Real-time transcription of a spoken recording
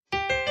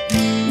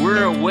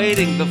we're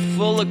awaiting the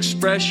full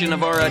expression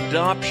of our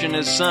adoption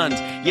as sons.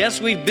 Yes,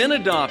 we've been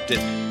adopted,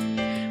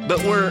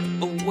 but we're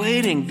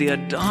awaiting the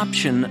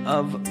adoption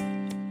of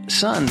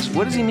sons.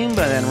 What does he mean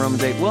by that in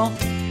Romans 8? Well,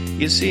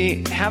 you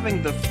see,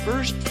 having the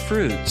first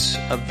fruits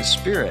of the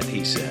Spirit,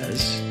 he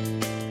says,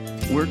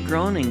 we're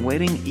groaning,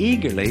 waiting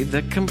eagerly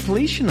the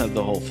completion of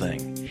the whole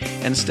thing.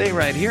 And stay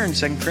right here in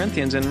 2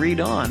 Corinthians and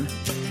read on.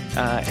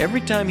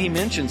 Every time he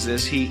mentions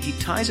this, he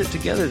ties it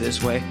together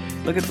this way.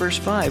 Look at verse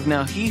 5.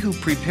 Now he who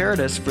prepared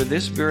us for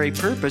this very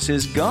purpose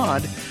is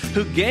God,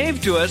 who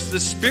gave to us the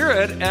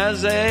Spirit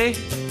as a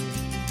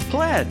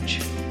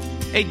pledge,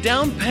 a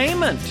down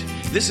payment.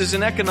 This is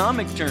an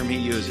economic term he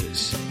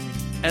uses,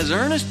 as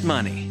earnest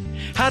money.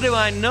 How do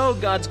I know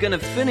God's going to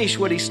finish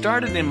what he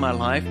started in my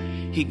life?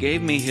 He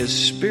gave me his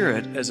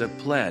Spirit as a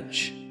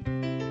pledge.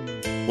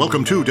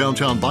 Welcome to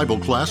Downtown Bible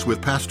Class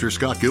with Pastor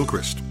Scott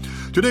Gilchrist.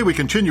 Today we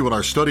continue in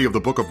our study of the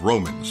book of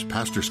Romans.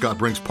 Pastor Scott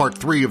brings part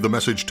 3 of the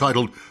message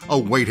titled,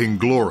 Awaiting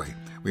Glory.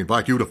 We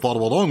invite you to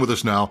follow along with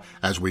us now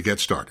as we get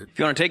started. If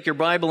you want to take your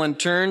Bible and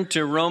turn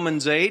to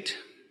Romans 8.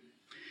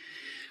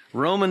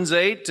 Romans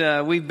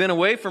 8, we've been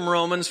away from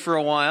Romans for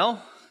a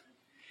while.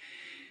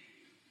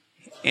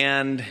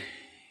 And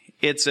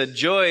it's a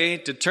joy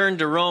to turn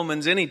to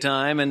Romans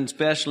anytime, and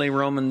especially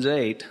Romans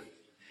 8.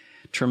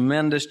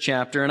 Tremendous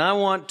chapter. And I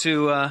want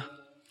to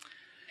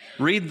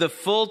read the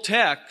full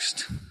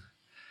text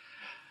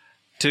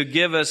to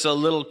give us a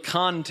little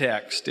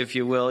context, if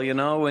you will. You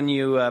know, when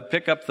you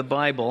pick up the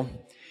Bible,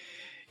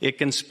 it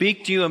can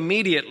speak to you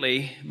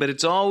immediately, but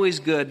it's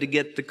always good to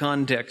get the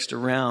context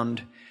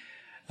around.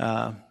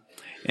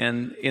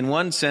 And in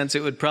one sense,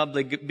 it would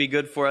probably be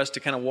good for us to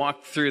kind of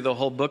walk through the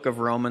whole book of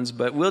Romans,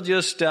 but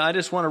I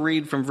just want to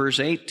read from verse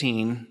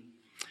 18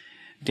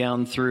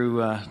 down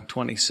through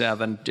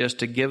 27, just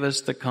to give us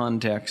the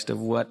context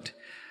of what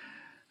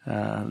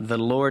the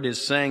Lord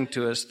is saying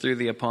to us through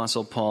the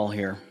Apostle Paul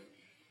here.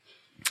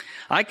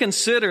 I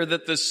consider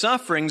that the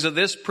sufferings of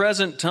this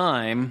present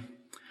time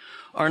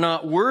are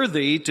not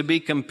worthy to be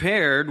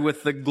compared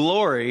with the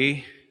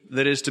glory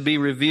that is to be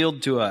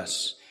revealed to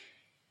us.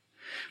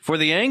 For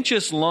the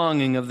anxious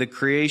longing of the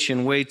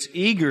creation waits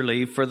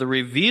eagerly for the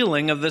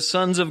revealing of the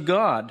sons of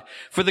God.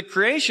 For the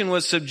creation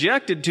was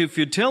subjected to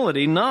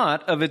futility,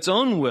 not of its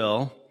own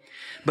will,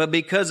 but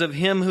because of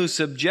him who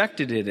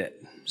subjected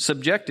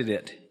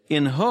it,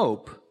 in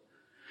hope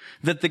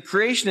that the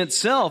creation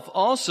itself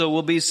also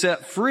will be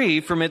set free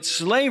from its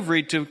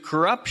slavery to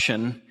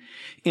corruption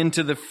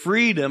into the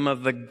freedom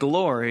of the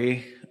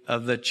glory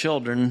of the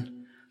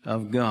children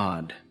of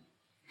God.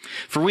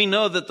 For we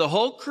know that the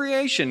whole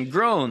creation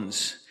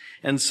groans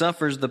and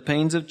suffers the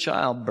pains of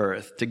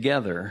childbirth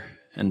together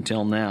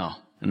until now.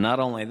 And not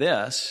only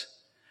this,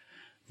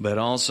 but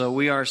also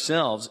we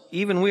ourselves,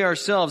 even we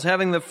ourselves,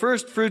 having the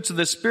first fruits of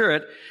the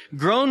Spirit,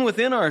 groan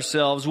within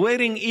ourselves,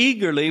 waiting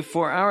eagerly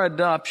for our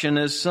adoption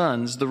as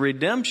sons, the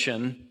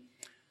redemption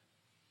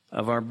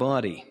of our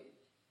body.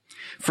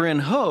 For in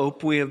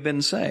hope we have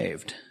been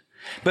saved.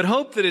 But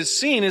hope that is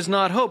seen is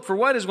not hope. For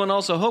why does one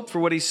also hope for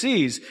what he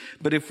sees?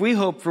 But if we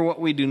hope for what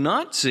we do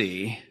not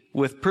see,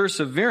 with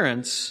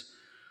perseverance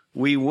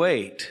we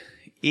wait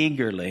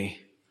eagerly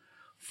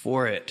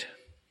for it.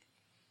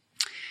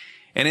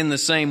 And in the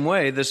same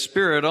way, the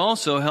Spirit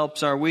also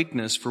helps our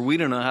weakness, for we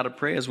don't know how to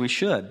pray as we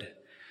should.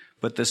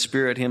 But the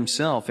Spirit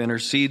himself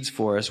intercedes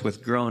for us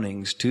with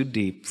groanings too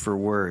deep for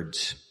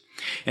words.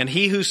 And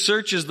he who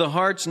searches the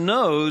hearts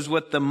knows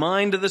what the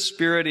mind of the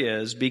Spirit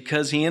is,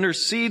 because he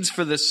intercedes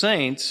for the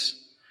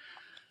saints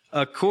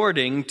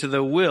according to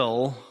the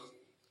will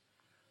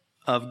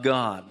of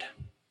God.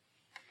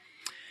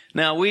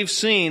 Now, we've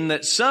seen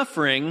that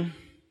suffering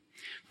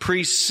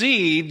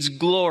precedes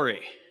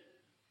glory.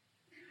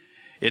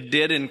 It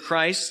did in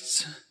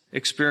Christ's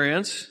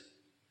experience.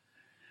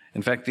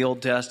 In fact, the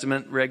Old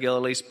Testament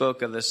regularly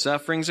spoke of the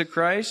sufferings of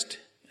Christ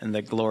and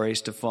the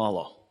glories to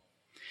follow.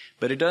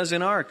 But it does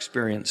in our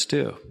experience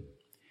too.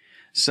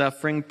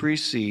 Suffering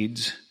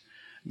precedes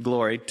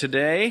glory.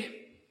 Today,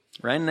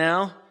 right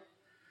now,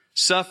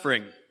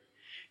 suffering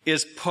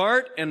is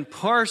part and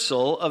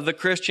parcel of the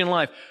Christian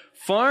life.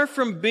 Far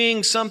from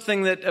being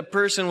something that a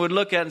person would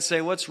look at and say,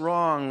 what's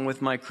wrong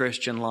with my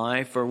Christian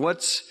life? Or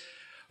what's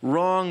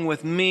wrong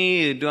with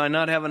me? Do I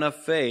not have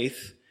enough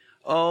faith?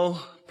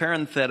 Oh,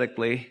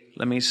 parenthetically,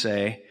 let me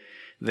say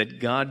that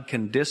God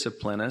can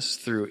discipline us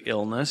through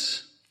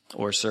illness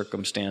or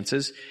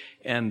circumstances,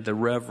 and the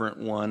reverent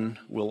one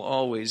will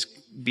always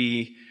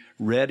be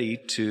ready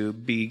to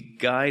be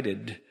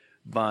guided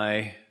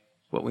by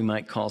what we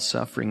might call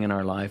suffering in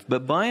our life.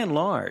 But by and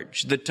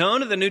large, the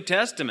tone of the New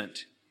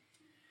Testament,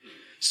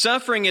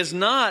 suffering is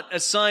not a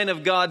sign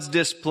of God's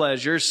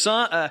displeasure.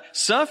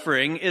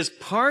 Suffering is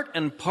part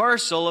and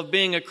parcel of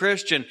being a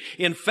Christian.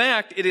 In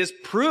fact, it is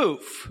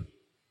proof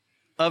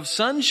of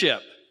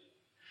sonship.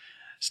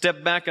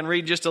 Step back and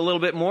read just a little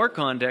bit more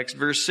context.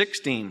 Verse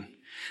 16.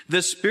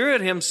 The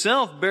Spirit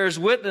himself bears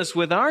witness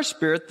with our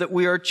spirit that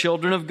we are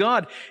children of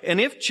God. And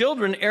if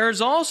children,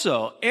 heirs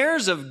also,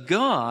 heirs of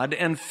God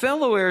and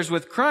fellow heirs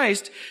with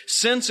Christ,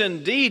 since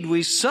indeed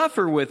we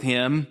suffer with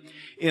him,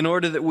 in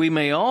order that we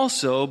may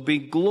also be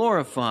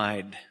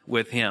glorified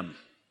with him.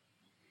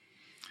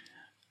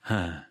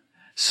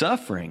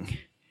 Suffering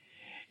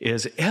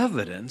is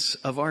evidence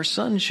of our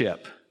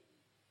sonship.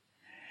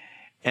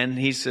 And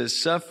he says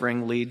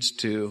suffering leads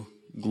to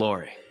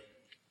glory.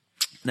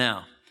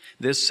 Now,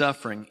 this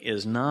suffering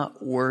is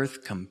not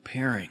worth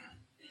comparing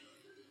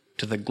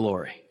to the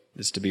glory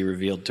that's to be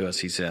revealed to us,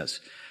 he says.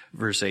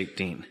 Verse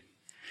 18.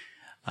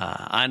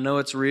 I know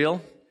it's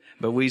real,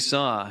 but we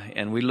saw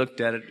and we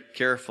looked at it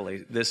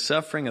carefully. This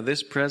suffering of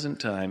this present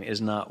time is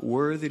not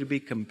worthy to be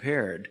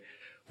compared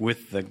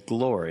with the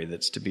glory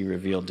that's to be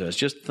revealed to us.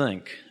 Just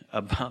think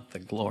about the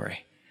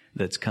glory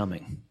that's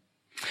coming.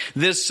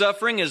 This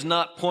suffering is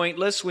not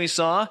pointless, we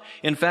saw.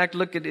 In fact,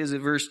 look at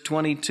verse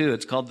 22.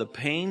 It's called the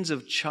pains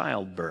of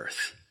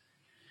childbirth.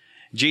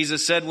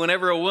 Jesus said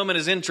whenever a woman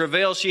is in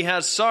travail, she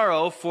has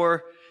sorrow,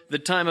 for the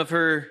time of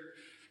her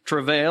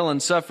travail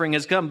and suffering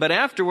has come. But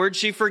afterwards,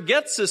 she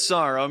forgets the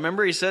sorrow.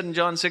 Remember, he said in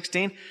John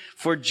 16,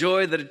 for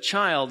joy that a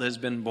child has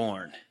been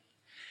born.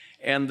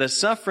 And the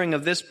suffering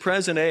of this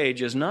present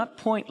age is not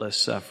pointless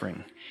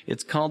suffering.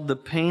 It's called the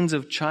pains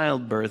of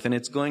childbirth, and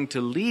it's going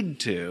to lead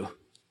to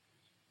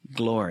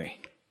glory.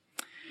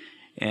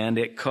 And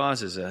it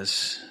causes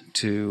us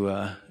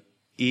to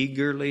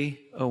eagerly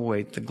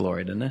await the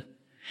glory, doesn't it?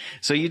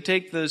 So you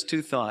take those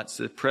two thoughts,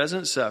 the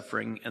present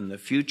suffering and the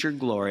future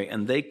glory,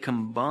 and they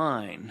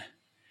combine.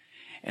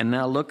 And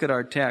now look at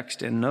our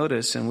text and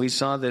notice, and we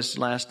saw this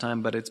last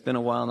time, but it's been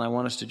a while and I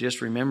want us to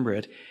just remember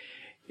it.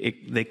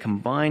 They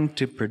combine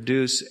to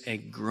produce a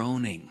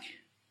groaning,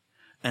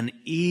 an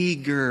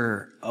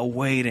eager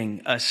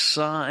awaiting, a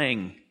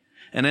sighing,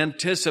 an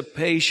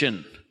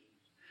anticipation.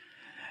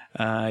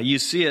 You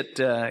see it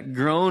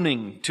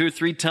groaning 2 or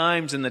 3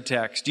 times in the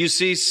text. You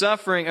see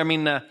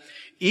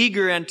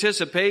eager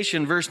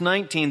anticipation, verse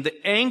 19,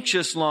 the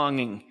anxious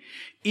longing,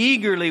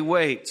 eagerly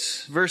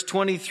waits. Verse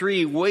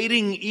 23,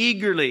 waiting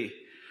eagerly.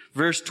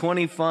 Verse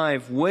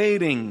 25,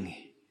 waiting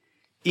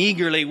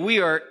eagerly. We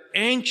are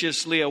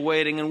anxiously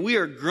awaiting, and we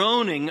are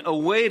groaning,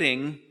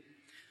 awaiting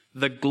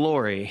the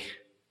glory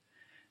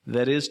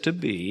that is to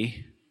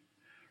be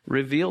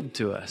revealed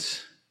to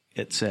us,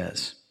 it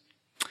says.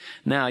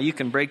 Now, you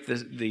can break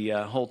the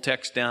whole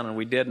text down, and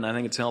we did, and I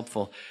think it's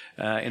helpful,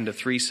 into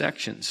 3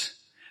 sections.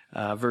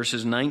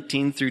 Verses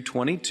 19 through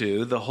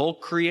 22, the whole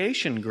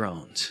creation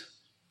groans,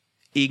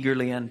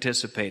 eagerly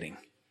anticipating.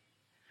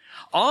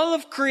 All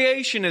of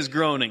creation is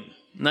groaning,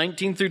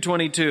 19 through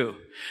 22.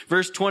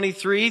 Verse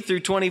 23 through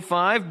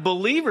 25,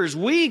 believers,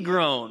 we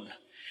groan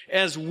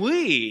as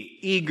we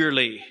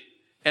eagerly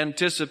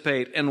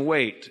anticipate and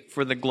wait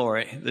for the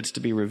glory that's to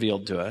be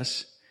revealed to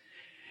us.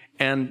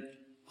 And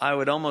I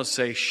would almost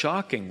say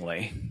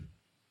shockingly,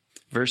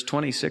 verse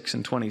 26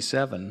 and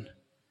 27,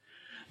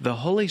 the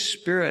Holy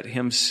Spirit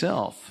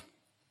himself,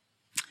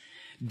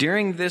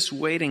 during this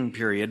waiting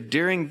period,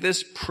 during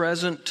this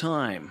present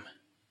time,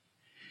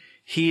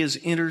 he is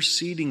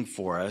interceding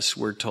for us,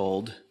 we're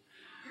told,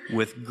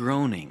 with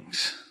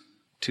groanings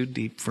too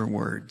deep for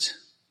words.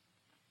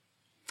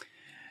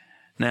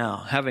 Now,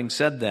 having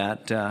said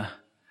that,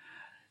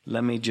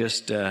 let me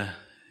just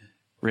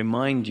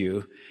remind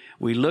you,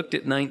 we looked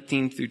at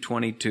 19 through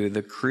 22,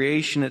 the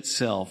creation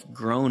itself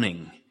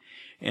groaning,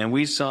 and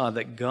we saw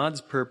that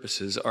God's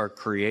purposes are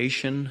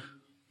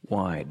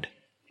creation-wide.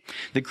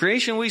 The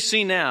creation we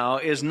see now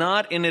is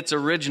not in its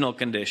original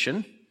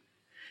condition,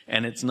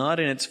 and it's not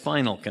in its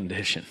final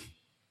condition.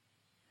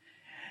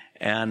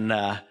 And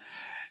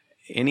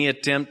any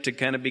attempt to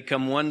kind of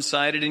become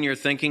one-sided in your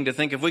thinking, to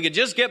think if we could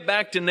just get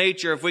back to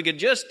nature, if we could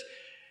just...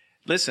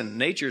 Listen,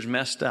 nature's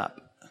messed up.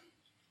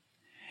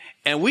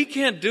 And we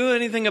can't do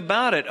anything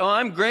about it. Oh,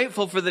 I'm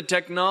grateful for the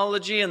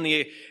technology and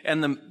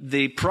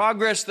the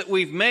progress that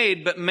we've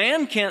made, but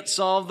man can't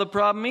solve the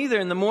problem either.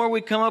 And the more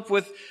we come up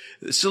with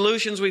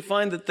solutions, we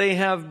find that they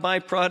have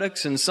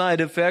byproducts and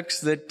side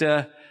effects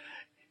that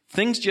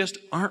things just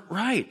aren't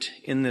right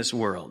in this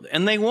world.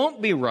 And they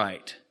won't be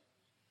right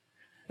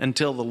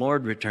until the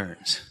Lord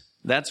returns.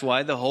 That's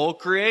why the whole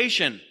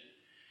creation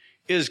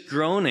is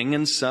groaning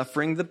and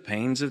suffering the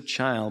pains of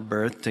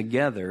childbirth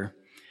together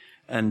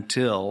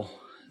until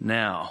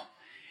now.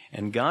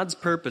 And God's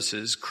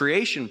purposes,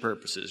 creation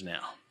purposes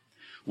now,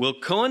 will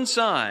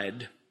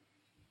coincide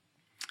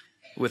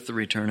with the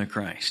return of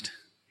Christ.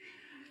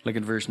 Look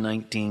at verse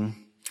 19.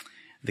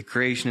 The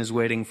creation is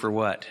waiting for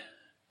what?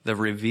 The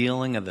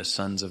revealing of the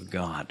sons of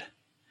God.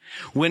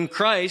 When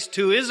Christ,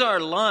 who is our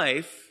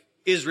life,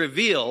 is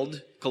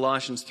revealed,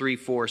 Colossians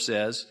 3:4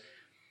 says,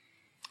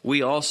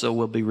 we also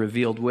will be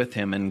revealed with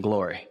him in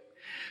glory.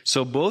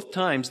 So both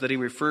times that he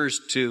refers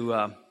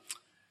to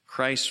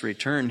Christ's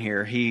return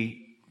here,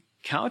 he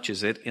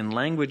couches it in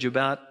language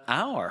about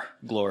our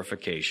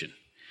glorification.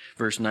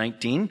 Verse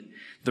 19,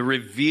 the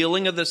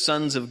revealing of the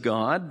sons of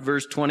God.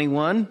 Verse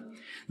 21,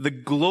 the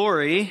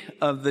glory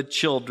of the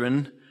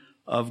children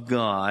of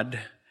God.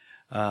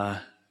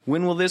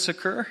 When will this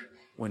occur?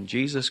 When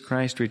Jesus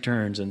Christ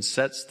returns and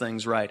sets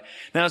things right.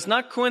 Now, it's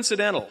not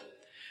coincidental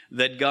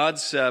that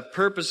God's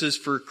purposes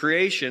for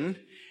creation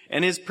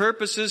and His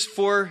purposes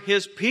for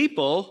His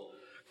people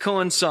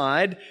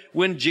coincide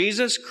when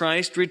Jesus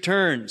Christ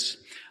returns.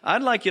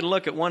 I'd like you to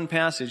look at one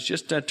passage.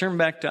 Just turn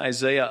back to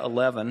Isaiah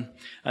 11.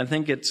 I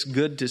think it's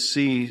good to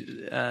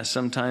see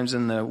sometimes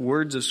in the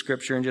words of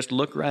Scripture and just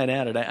look right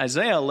at it.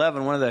 Isaiah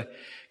 11, one of the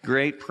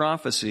great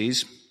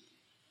prophecies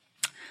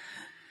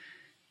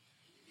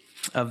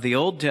of the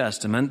Old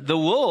Testament. The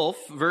wolf,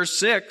 verse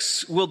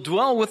 6, will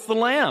dwell with the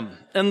lamb,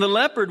 and the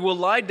leopard will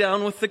lie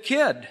down with the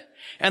kid,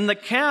 and the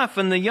calf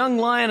and the young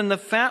lion and the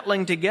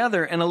fatling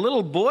together, and a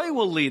little boy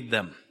will lead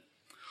them.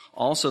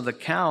 Also the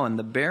cow and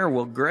the bear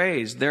will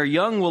graze. Their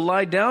young will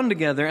lie down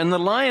together, and the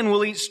lion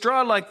will eat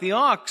straw like the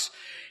ox,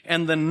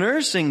 and the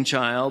nursing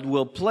child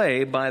will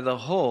play by the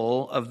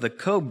hole of the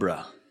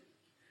cobra,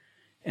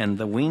 and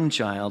the weaned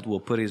child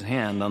will put his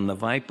hand on the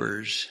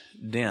viper's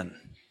den.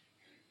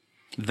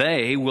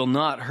 They will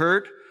not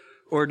hurt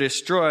or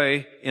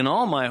destroy in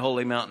all my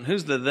holy mountain.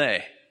 Who's the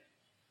they?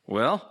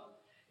 Well,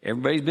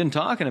 everybody's been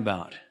talking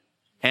about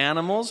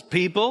animals,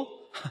 people.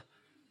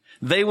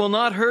 They will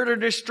not hurt or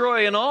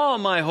destroy in all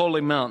my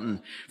holy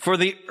mountain, for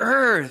the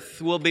earth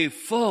will be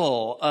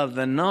full of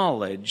the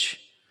knowledge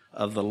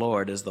of the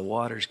Lord as the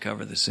waters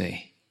cover the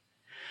sea.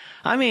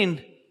 I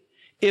mean,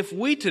 if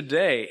we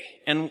today,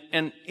 and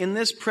in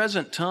this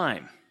present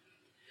time,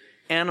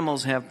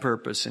 animals have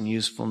purpose and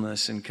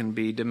usefulness and can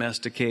be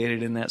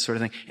domesticated and that sort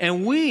of thing.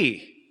 And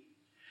we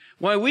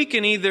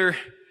can either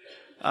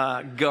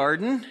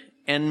garden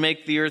and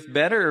make the earth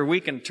better, or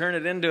we can turn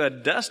it into a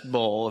dust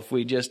bowl if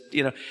we just,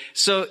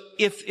 So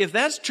if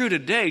that's true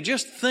today,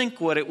 just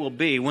think what it will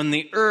be when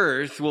the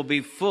earth will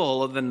be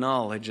full of the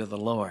knowledge of the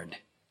Lord.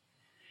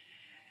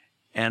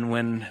 And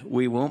when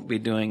we won't be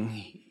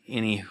doing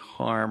any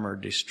harm or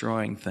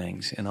destroying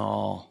things in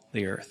all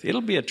the earth.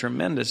 It'll be a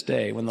tremendous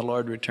day when the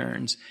Lord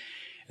returns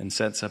and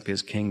sets up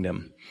His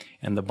kingdom.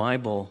 And the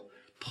Bible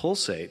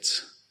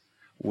pulsates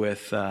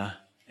with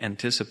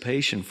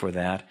anticipation for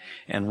that,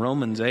 and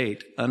Romans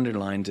 8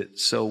 underlines it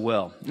so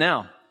well.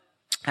 Now,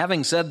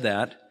 having said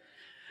that,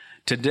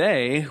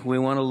 today we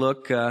want to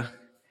look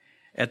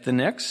at the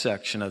next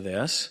section of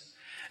this,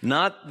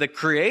 not the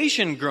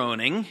creation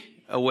groaning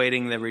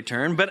awaiting the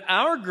return, but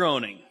our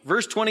groaning.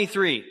 Verse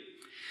 23,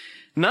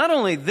 not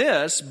only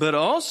this, but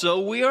also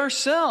we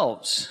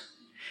ourselves,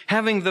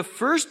 having the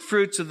first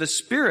fruits of the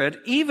Spirit,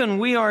 even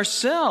we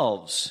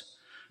ourselves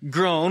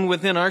groan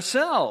within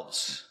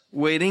ourselves,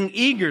 waiting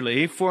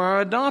eagerly for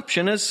our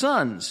adoption as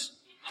sons,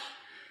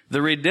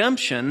 the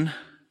redemption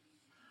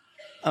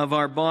of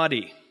our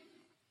body.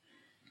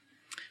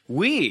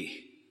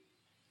 We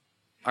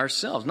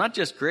ourselves, not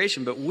just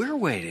creation, but we're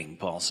waiting,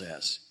 Paul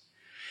says.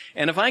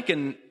 And if I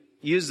can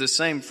use the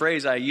same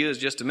phrase I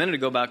used just a minute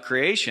ago about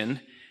creation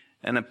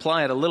and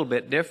apply it a little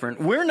bit different,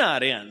 we're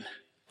not in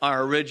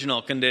our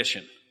original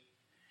condition.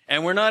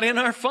 And we're not in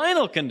our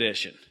final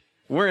condition.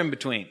 We're in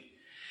between.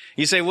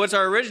 You say, what's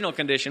our original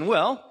condition?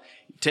 Well,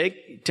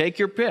 take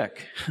your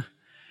pick.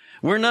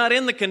 We're not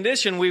in the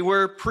condition we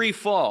were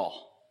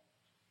pre-fall.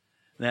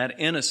 That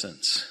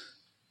innocence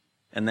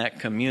and that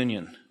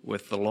communion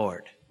with the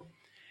Lord.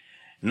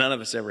 None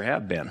of us ever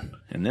have been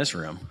in this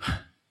room.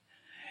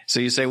 So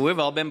you say, we've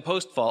all been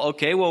post-fall.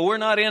 Okay, well, we're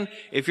not in.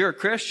 If you're a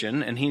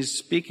Christian, and he's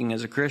speaking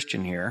as a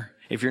Christian here.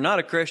 If you're not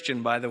a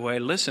Christian, by the way,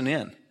 listen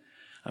in.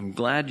 I'm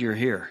glad you're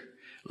here.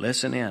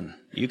 Listen in.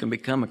 You can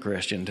become a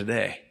Christian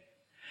today.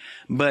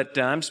 But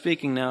I'm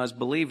speaking now as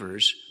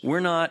believers. We're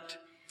not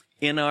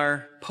in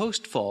our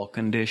post-fall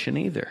condition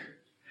either.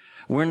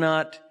 We're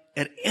not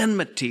at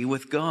enmity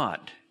with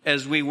God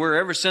as we were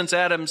ever since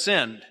Adam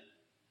sinned.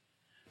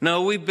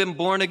 No, we've been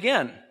born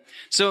again.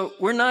 So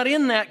we're not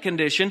in that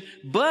condition,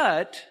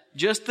 but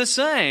just the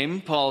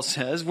same, Paul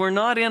says, we're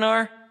not in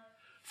our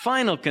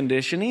final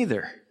condition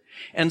either.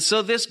 And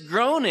so this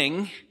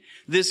groaning,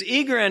 this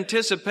eager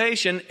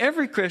anticipation,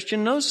 every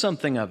Christian knows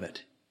something of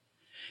it.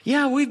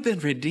 Yeah, we've been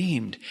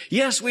redeemed.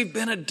 Yes, we've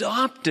been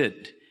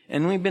adopted.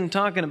 And we've been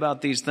talking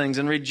about these things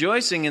and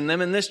rejoicing in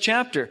them in this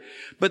chapter.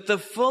 But the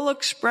full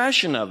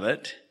expression of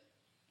it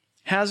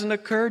hasn't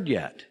occurred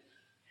yet.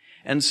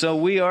 And so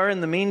we are,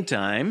 in the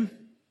meantime,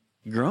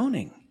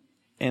 groaning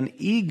and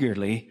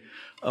eagerly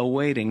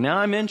awaiting. Now,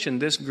 I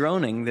mentioned this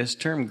groaning, this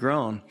term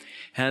groan,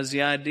 has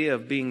the idea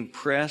of being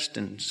pressed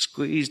and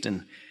squeezed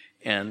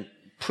and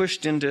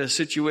pushed into a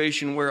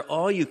situation where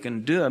all you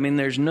can do,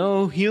 there's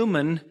no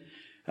human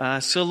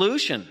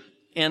solution.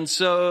 And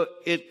so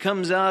it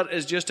comes out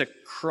as just a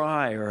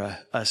cry or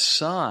a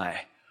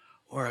sigh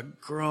or a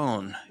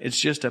groan. It's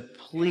just a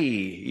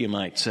plea, you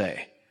might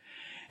say.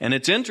 And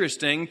it's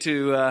interesting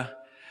to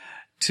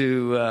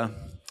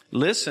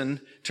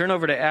listen. Turn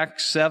over to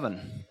Acts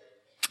 7.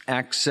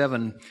 Acts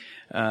 7.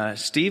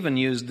 Stephen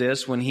used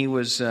this when he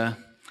was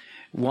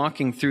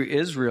walking through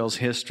Israel's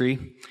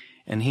history.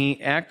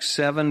 And Acts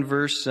 7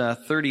 verse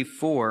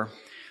 34,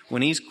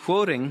 when he's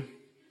quoting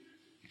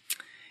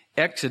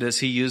Exodus,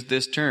 he used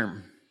this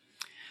term.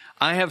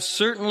 I have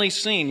certainly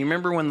seen, you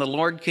remember when the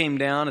Lord came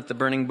down at the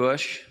burning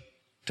bush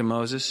to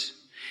Moses?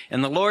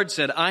 And the Lord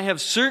said, I have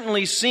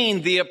certainly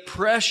seen the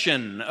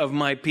oppression of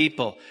my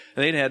people.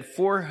 They'd had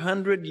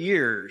 400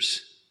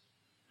 years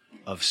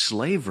of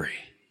slavery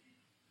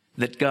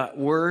that got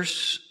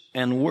worse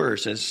and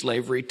worse, as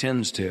slavery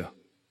tends to.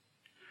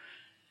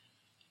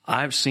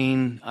 I've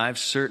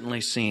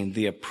certainly seen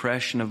the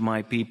oppression of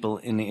my people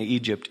in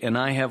Egypt, and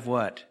I have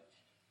what?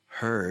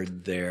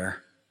 Heard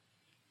their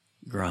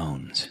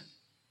groans.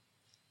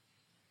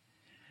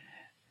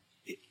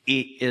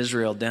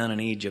 Israel down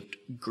in Egypt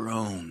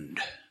groaned.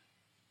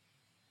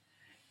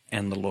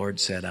 And the Lord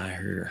said,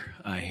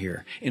 I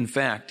hear. In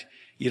fact,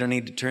 you don't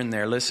need to turn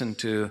there. Listen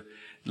to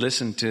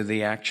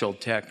the actual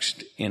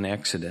text in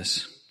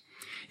Exodus.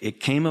 It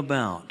came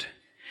about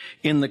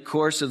in the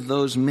course of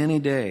those many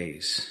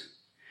days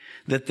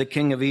that the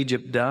king of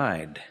Egypt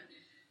died,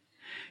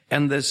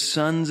 and the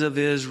sons of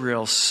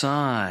Israel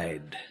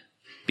sighed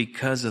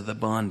because of the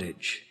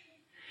bondage.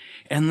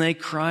 And they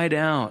cried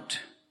out,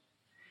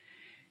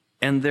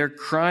 and their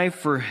cry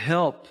for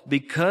help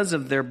because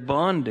of their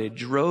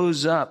bondage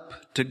rose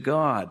up to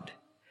God.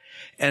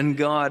 And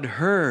God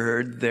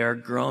heard their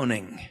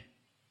groaning.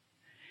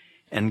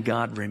 And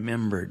God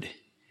remembered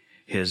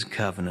his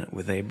covenant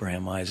with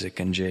Abraham, Isaac,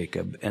 and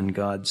Jacob. And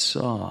God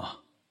saw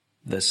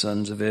the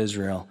sons of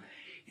Israel,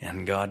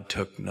 and God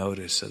took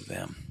notice of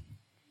them.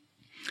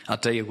 I'll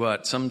tell you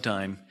what,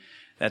 sometime,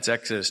 that's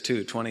Exodus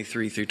 2,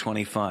 23 through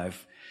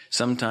 25.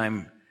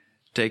 Sometime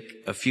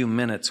take a few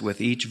minutes with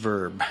each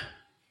verb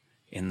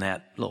in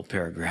that little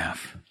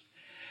paragraph.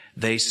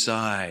 They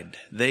sighed,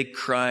 they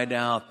cried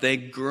out, they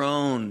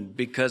groaned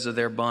because of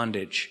their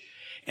bondage.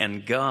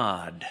 And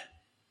God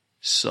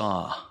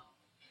saw,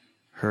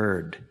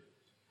 heard,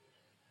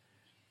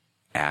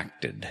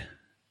 acted.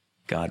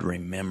 God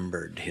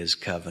remembered his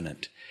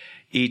covenant.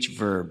 Each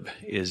verb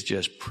is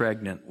just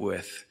pregnant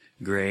with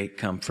great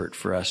comfort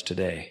for us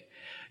today.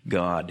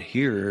 God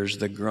hears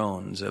the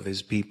groans of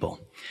his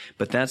people.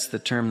 But that's the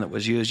term that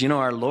was used. You know,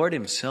 our Lord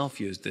himself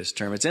used this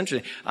term. It's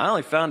interesting. I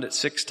only found it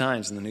 6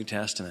 times in the New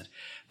Testament,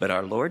 but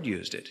our Lord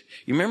used it.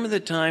 You remember the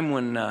time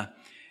when,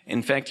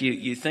 in fact,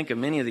 you think of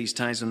many of these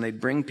times when they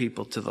bring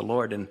people to the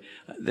Lord. And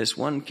this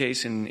one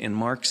case in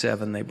Mark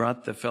 7, they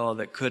brought the fellow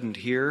that couldn't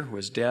hear,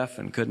 was deaf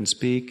and couldn't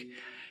speak.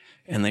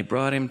 And they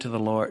brought him to the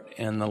Lord.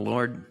 And the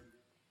Lord,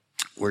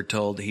 we're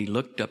told, he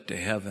looked up to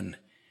heaven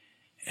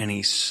and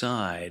he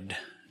sighed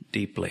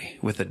deeply.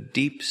 With a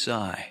deep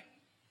sigh,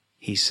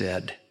 he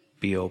said,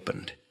 be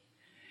opened.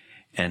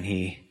 And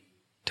he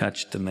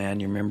touched the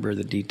man, you remember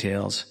the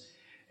details,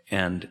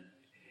 and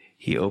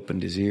he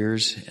opened his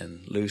ears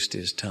and loosed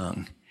his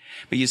tongue.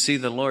 But you see,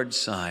 the Lord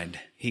sighed,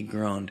 he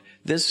groaned.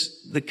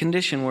 The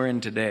condition we're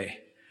in today,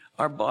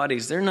 our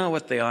bodies, they're not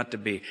what they ought to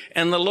be.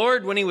 And the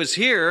Lord, when he was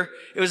here,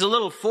 it was a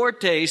little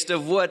foretaste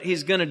of what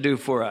he's going to do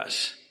for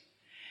us.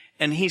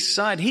 And he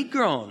sighed, he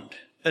groaned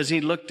as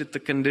he looked at the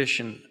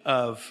condition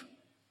of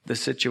the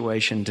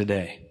situation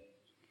today.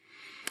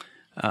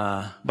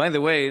 By the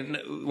way,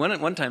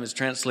 one time it's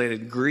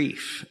translated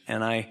grief,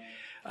 and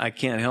I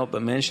can't help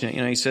but mention it.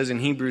 You know, he says in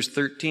Hebrews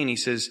 13, he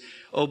says,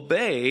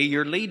 obey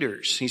your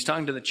leaders. He's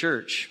talking to the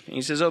church.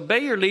 He says, obey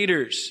your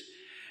leaders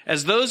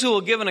as those who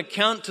will give an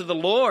account to the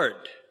Lord.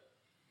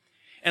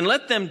 And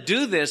let them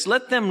do this.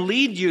 Let them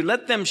lead you.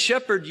 Let them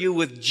shepherd you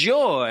with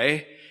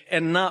joy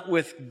and not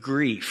with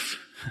grief.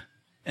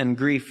 And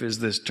grief is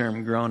this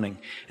term, groaning.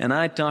 And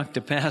I talk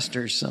to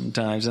pastors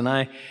sometimes, and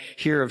I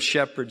hear of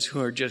shepherds who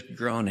are just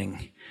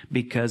groaning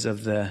because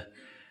of the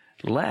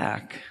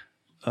lack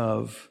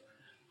of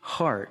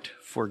heart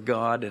for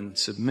God and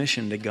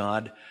submission to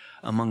God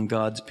among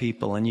God's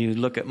people. And you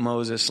look at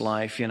Moses'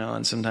 life, you know,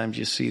 and sometimes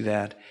you see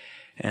that.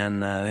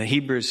 And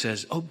Hebrews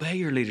says, obey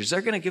your leaders.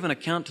 They're going to give an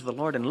account to the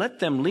Lord, and let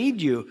them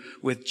lead you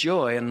with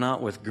joy and not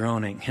with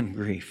groaning and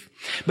grief.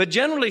 But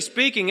generally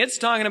speaking, it's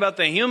talking about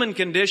the human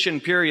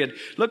condition, period.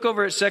 Look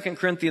over at 2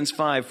 Corinthians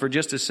 5 for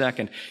just a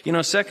second. You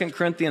know, 2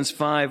 Corinthians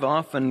 5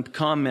 often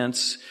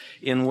comments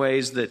in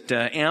ways that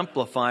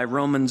amplify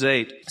Romans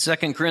 8.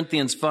 2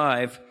 Corinthians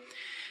 5,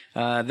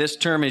 this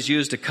term is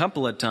used a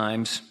couple of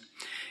times.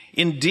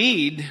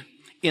 Indeed,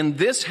 in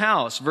this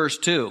house, verse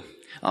 2,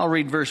 I'll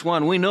read verse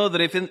 1. We know that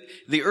if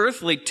the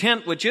earthly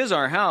tent, which is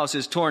our house,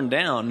 is torn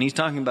down, and he's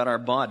talking about our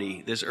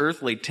body, this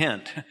earthly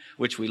tent,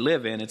 which we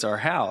live in, it's our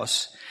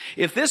house.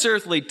 If this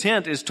earthly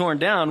tent is torn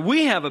down,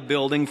 we have a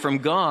building from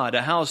God,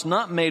 a house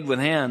not made with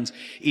hands,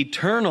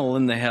 eternal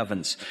in the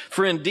heavens.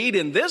 For indeed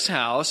in this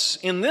house,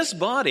 in this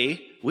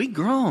body, we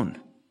groan,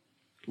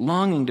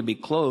 longing to be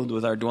clothed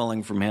with our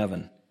dwelling from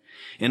heaven.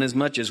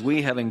 Inasmuch as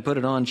we, having put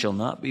it on, shall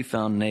not be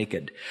found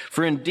naked.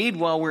 For indeed,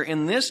 while we're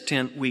in this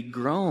tent, we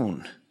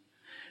groan,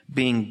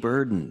 being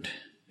burdened.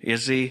 You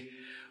see,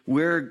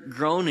 we're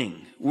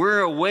groaning. We're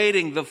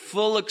awaiting the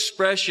full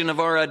expression of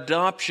our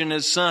adoption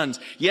as sons.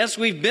 Yes,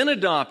 we've been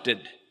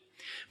adopted,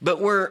 but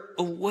we're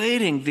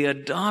awaiting the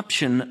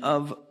adoption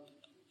of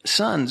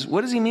sons. What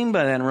does he mean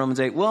by that in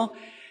Romans 8? Well,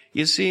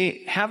 you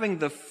see, having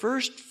the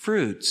first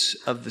fruits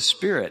of the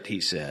Spirit,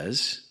 he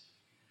says,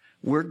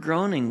 we're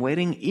groaning,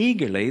 waiting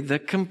eagerly the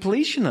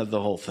completion of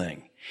the whole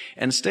thing.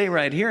 And stay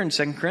right here in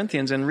 2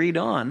 Corinthians and read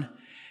on.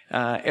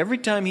 Every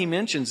time he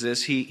mentions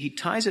this, he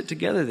ties it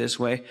together this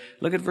way.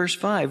 Look at verse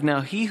 5.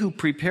 Now he who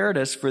prepared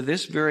us for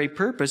this very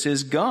purpose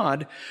is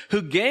God,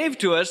 who gave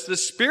to us the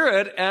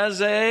Spirit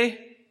as a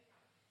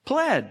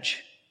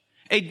pledge,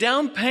 a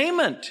down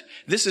payment.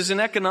 This is an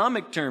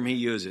economic term he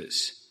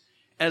uses,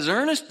 as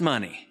earnest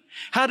money.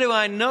 How do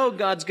I know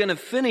God's going to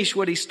finish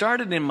what he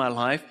started in my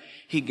life?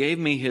 He gave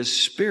me his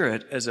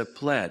Spirit as a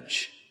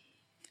pledge.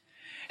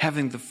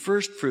 Having the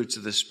first fruits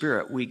of the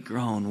Spirit, we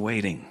groan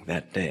waiting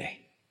that day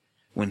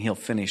when he'll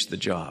finish the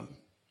job.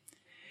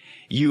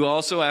 You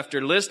also,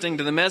 after listening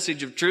to the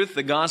message of truth,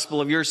 the gospel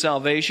of your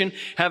salvation,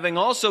 having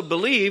also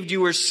believed,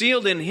 you were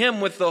sealed in him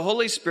with the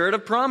Holy Spirit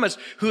of promise,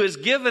 who is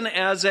given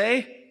as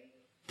a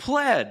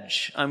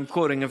pledge. I'm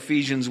quoting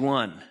Ephesians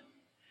 1.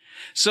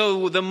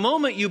 So the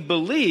moment you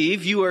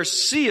believe, you are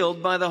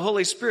sealed by the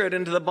Holy Spirit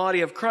into the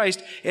body of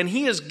Christ, and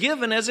he is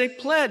given as a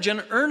pledge,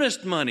 an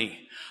earnest money.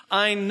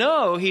 I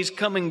know he's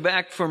coming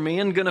back for me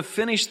and going to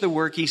finish the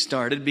work he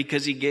started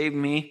because he gave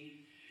me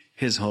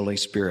his Holy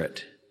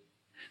Spirit.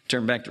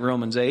 Turn back to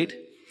Romans 8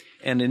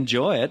 and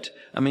enjoy it.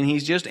 I mean,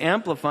 he's just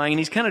amplifying, and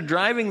he's kind of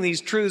driving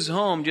these truths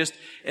home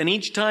and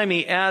each time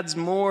he adds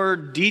more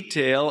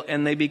detail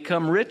and they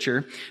become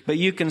richer. But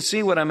you can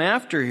see what I'm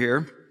after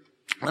here.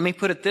 Let me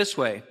put it this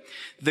way.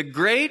 The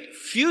great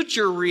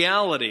future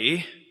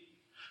reality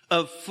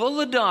of full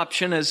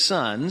adoption as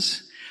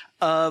sons,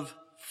 of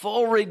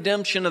full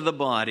redemption of the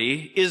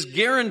body, is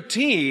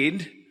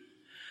guaranteed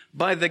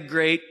by the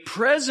great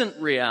present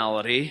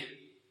reality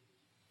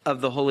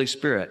of the Holy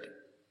Spirit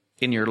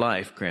in your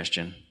life,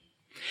 Christian.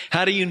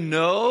 How do you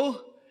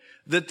know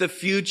that the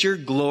future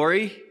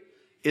glory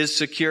is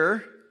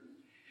secure?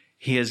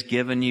 He has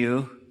given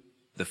you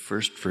the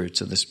first fruits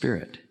of the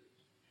Spirit.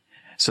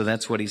 So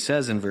that's what he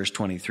says in verse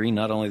 23.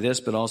 Not only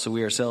this, but also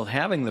we ourselves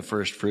having the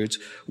first fruits,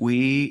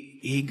 we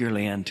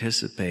eagerly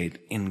anticipate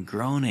in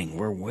groaning.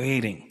 We're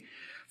waiting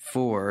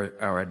for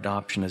our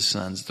adoption as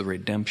sons, the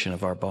redemption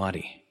of our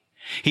body.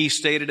 He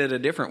stated it a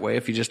different way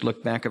if you just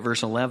look back at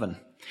verse 11.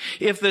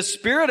 If the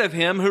Spirit of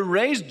him who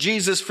raised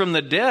Jesus from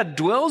the dead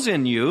dwells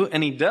in you,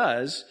 and he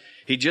does,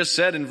 he just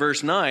said in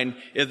verse 9,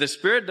 if the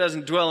Spirit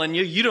doesn't dwell in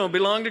you, you don't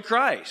belong to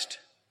Christ.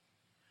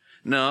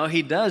 No,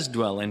 he does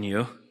dwell in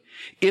you.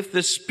 If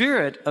the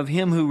Spirit of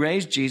him who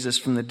raised Jesus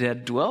from the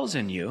dead dwells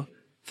in you,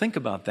 think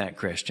about that,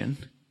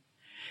 Christian.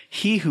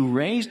 He who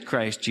raised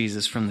Christ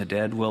Jesus from the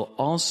dead will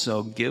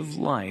also give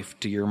life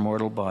to your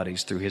mortal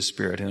bodies through his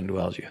Spirit who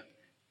indwells you.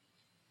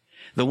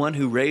 The one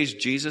who raised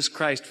Jesus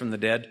Christ from the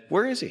dead,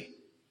 where is he?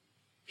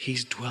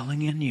 He's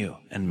dwelling in you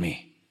and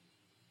me.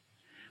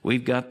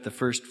 We've got the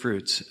first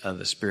fruits of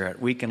the Spirit.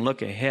 We can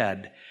look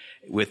ahead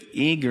with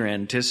eager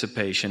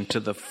anticipation to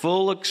the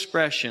full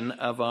expression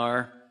of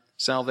our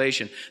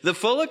salvation. The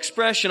full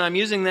expression, I'm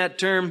using that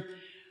term,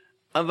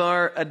 of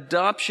our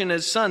adoption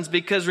as sons,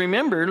 because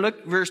remember,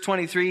 look, verse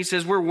 23, he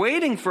says, we're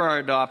waiting for our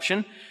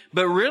adoption,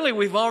 but really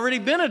we've already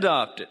been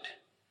adopted.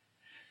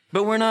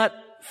 But we're not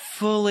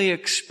fully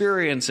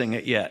experiencing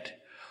it yet.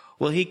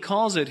 Well, he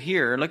calls it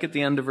here, look at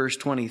the end of verse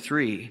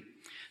 23,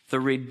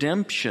 the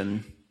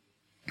redemption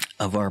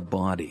of our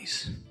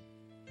bodies.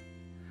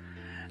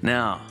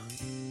 Now,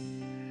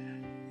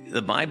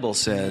 the Bible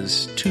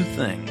says two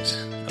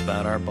things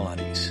about our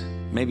bodies.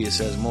 Maybe it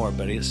says more,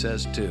 but it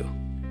says two.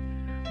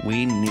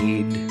 We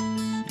need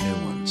new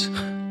ones.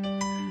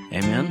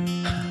 Amen?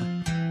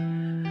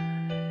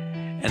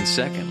 And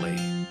secondly,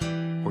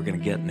 we're going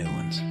to get new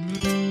ones.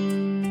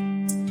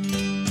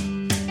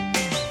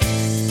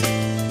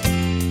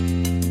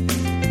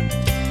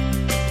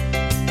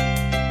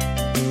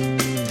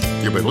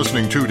 You've been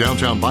listening to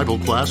Downtown Bible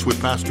Class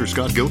with Pastor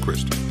Scott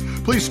Gilchrist.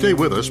 Please stay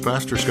with us.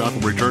 Pastor Scott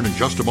will return in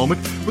just a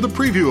moment with a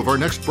preview of our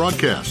next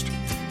broadcast.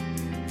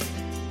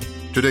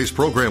 Today's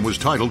program was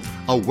titled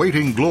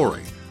Awaiting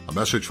Glory, a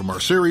message from our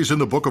series in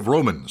the book of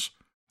Romans.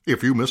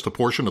 If you missed a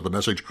portion of the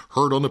message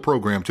heard on the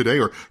program today,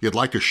 or you'd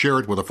like to share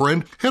it with a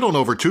friend, head on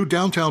over to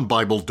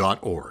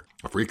downtownbible.org.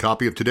 A free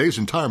copy of today's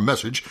entire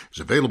message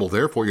is available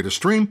there for you to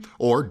stream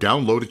or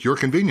download at your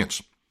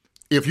convenience.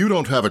 If you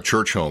don't have a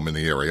church home in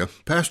the area,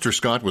 Pastor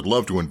Scott would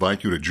love to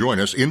invite you to join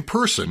us in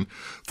person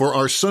for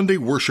our Sunday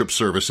worship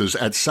services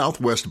at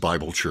Southwest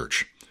Bible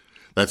Church.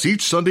 That's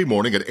each Sunday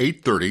morning at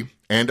 8:30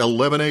 and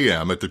 11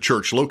 a.m. at the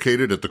church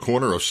located at the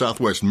corner of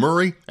Southwest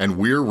Murray and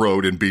Weir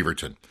Road in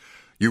Beaverton.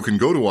 You can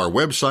go to our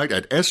website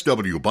at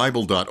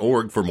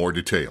swbible.org for more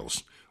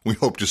details. We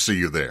hope to see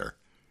you there.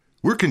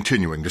 We're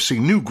continuing to see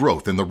new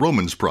growth in the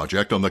Romans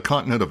Project on the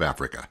continent of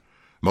Africa.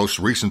 Most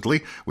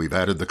recently, we've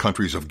added the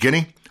countries of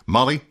Guinea,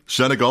 Mali,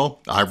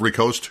 Senegal, Ivory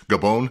Coast,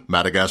 Gabon,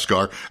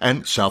 Madagascar,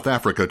 and South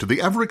Africa to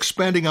the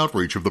ever-expanding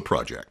outreach of the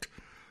project.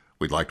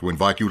 We'd like to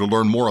invite you to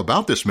learn more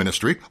about this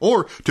ministry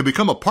or to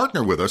become a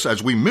partner with us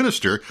as we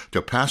minister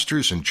to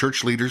pastors and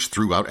church leaders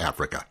throughout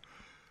Africa.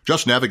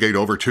 Just navigate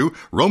over to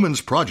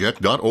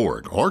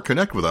romansproject.org or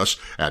connect with us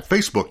at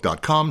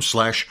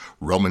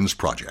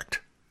facebook.com/romansproject.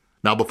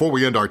 Now, before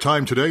we end our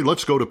time today,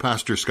 let's go to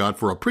Pastor Scott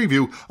for a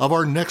preview of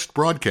our next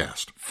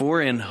broadcast. For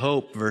in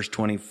hope, verse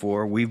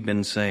 24, we've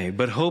been saved.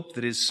 But hope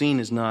that is seen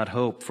is not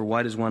hope, for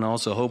why does one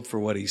also hope for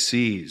what he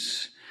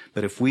sees?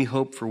 But if we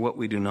hope for what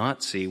we do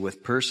not see,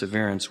 with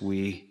perseverance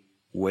we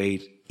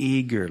wait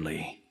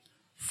eagerly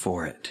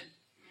for it.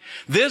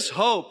 This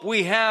hope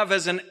we have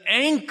as an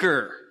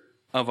anchor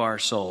of our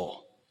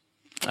soul,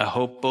 a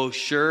hope both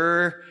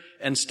sure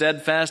and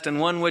steadfast, and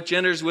one which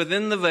enters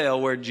within the veil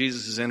where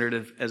Jesus has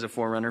entered as a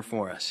forerunner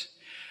for us.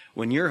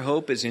 When your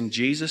hope is in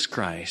Jesus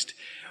Christ,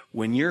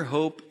 when your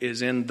hope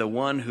is in the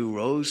one who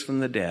rose from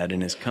the dead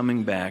and is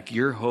coming back,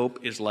 your hope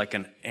is like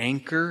an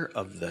anchor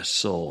of the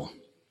soul.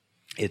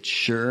 It's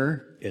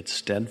sure, it's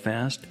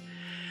steadfast.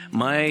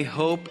 My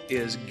hope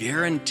is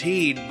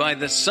guaranteed by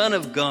the Son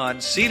of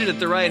God, seated at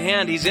the right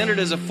hand. He's entered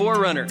as a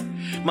forerunner.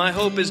 My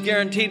hope is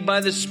guaranteed by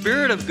the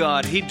Spirit of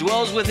God. He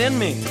dwells within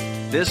me.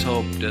 This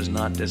hope does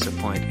not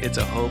disappoint. It's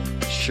a hope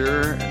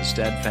sure and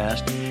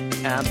steadfast,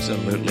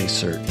 absolutely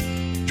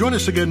certain. Join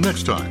us again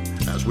next time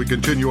as we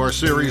continue our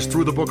series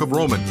through the book of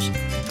Romans.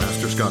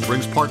 Pastor Scott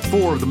brings part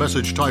 4 of the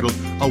message titled,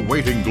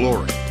 Awaiting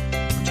Glory.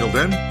 Until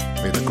then,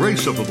 may the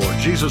grace of the Lord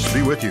Jesus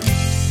be with you.